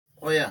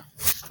Oh yeah.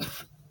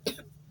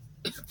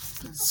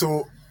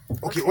 So,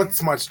 okay, what's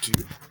smart to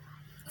you?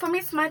 For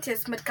me, smart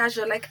is smart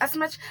casual. Like as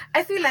much,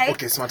 I feel like.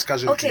 Okay, smart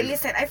casual. Okay,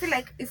 listen. I feel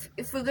like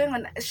if we're going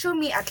on, show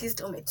me at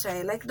least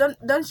try. Like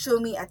don't show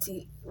me at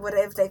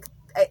whatever. Like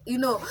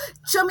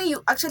show me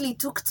you actually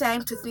took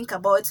time to think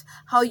about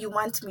how you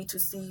want me to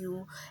see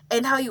you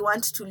and how you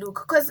want to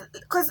look.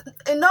 Cause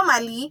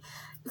normally,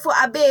 for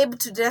a babe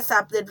to dress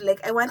up, they'd be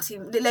like, I want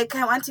him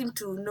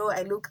to know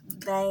I look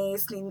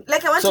nice.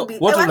 Like I want to be.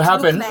 What would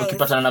happen? Nice.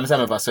 Ukipatana na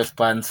msema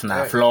sweatpants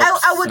na flops.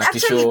 I would na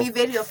actually tisho. be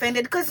very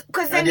offended because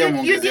then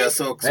you did.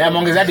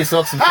 Amongeza hadi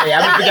socks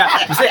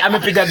msee.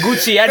 Amepiga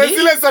Gucci hadi.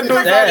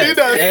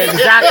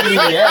 Exactly.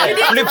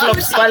 Flip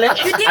flops pale.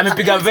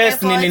 Amepiga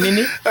vest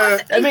nini.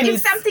 I mean,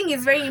 if something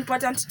is very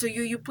important to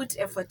you, you put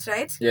effort,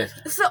 right? Yes.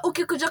 So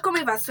ukikuja kama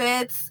hivi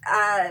sweats,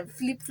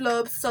 flip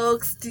flops,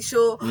 socks,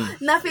 t-shirt,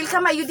 na feel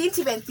kama you didn't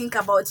even think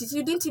about it.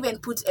 You didn't even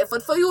put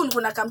effort. For you,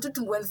 ulikuwa come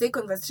to Wednesday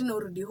conversation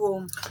urudi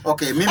home.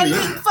 Okay, mimi. And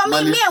for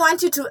me, I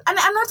want you to, and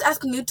I'm not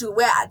asking you to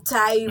wear a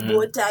tie,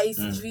 bow tie,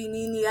 sijui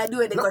nini, hadi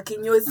uende kwa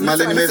kinyozi.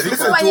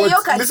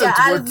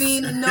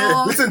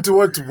 Listen to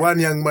what one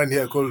young man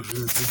here called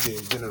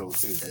DJ General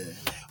says.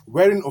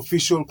 Wearing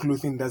official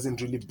clothing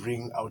doesn't really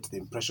bring out the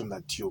impression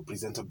that you're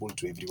presentable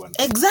to everyone.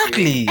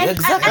 Exactly.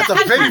 That's a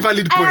very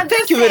valid point.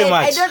 Thank you very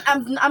much.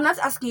 I'm not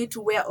asking you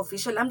to wear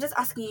official. I'm just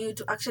asking you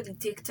to actually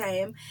take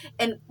time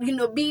and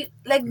be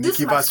like this.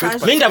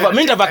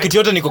 Mimi ndava kitu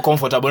yote niko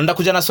comfortable.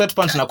 Ndakuja na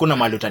sweatpants na kuna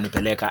mahali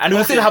utanipeleka. And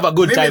we'll still have a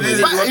good time with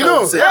it.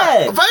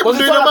 Vibe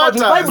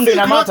ndo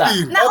ina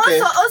matter. Now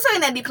also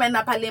ina depend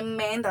na pale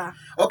mmeenda.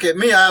 Okay,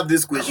 me I have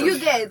this question. You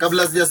get.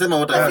 Kabla sijasema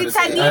what I have to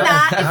say.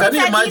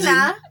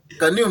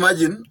 Can you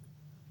imagine?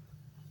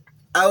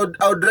 I would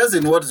dress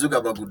in what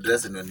Zuckerberg would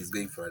dress in when he's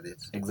going for a date.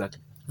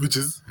 Exactly. Which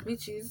is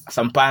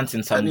some pants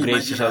and some gray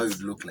t-shirts. How it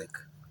look like?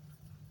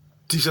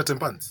 T-shirt and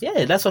pants.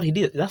 Yeah, that's what he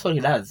did. That's what he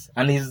does,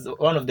 and he's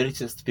one of the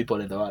richest people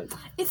in the world.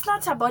 It's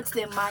not about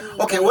the money.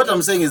 Okay, what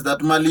I'm saying is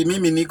that Mali,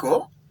 Mimi,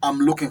 Nico, I'm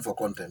looking for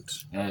content.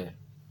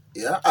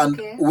 Yeah, and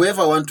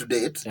whoever I want to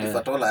date, if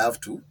at all I have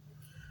to,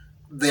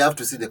 they have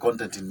to see the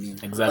content in me.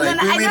 Exactly.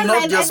 Like, I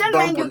don't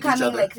mind you coming like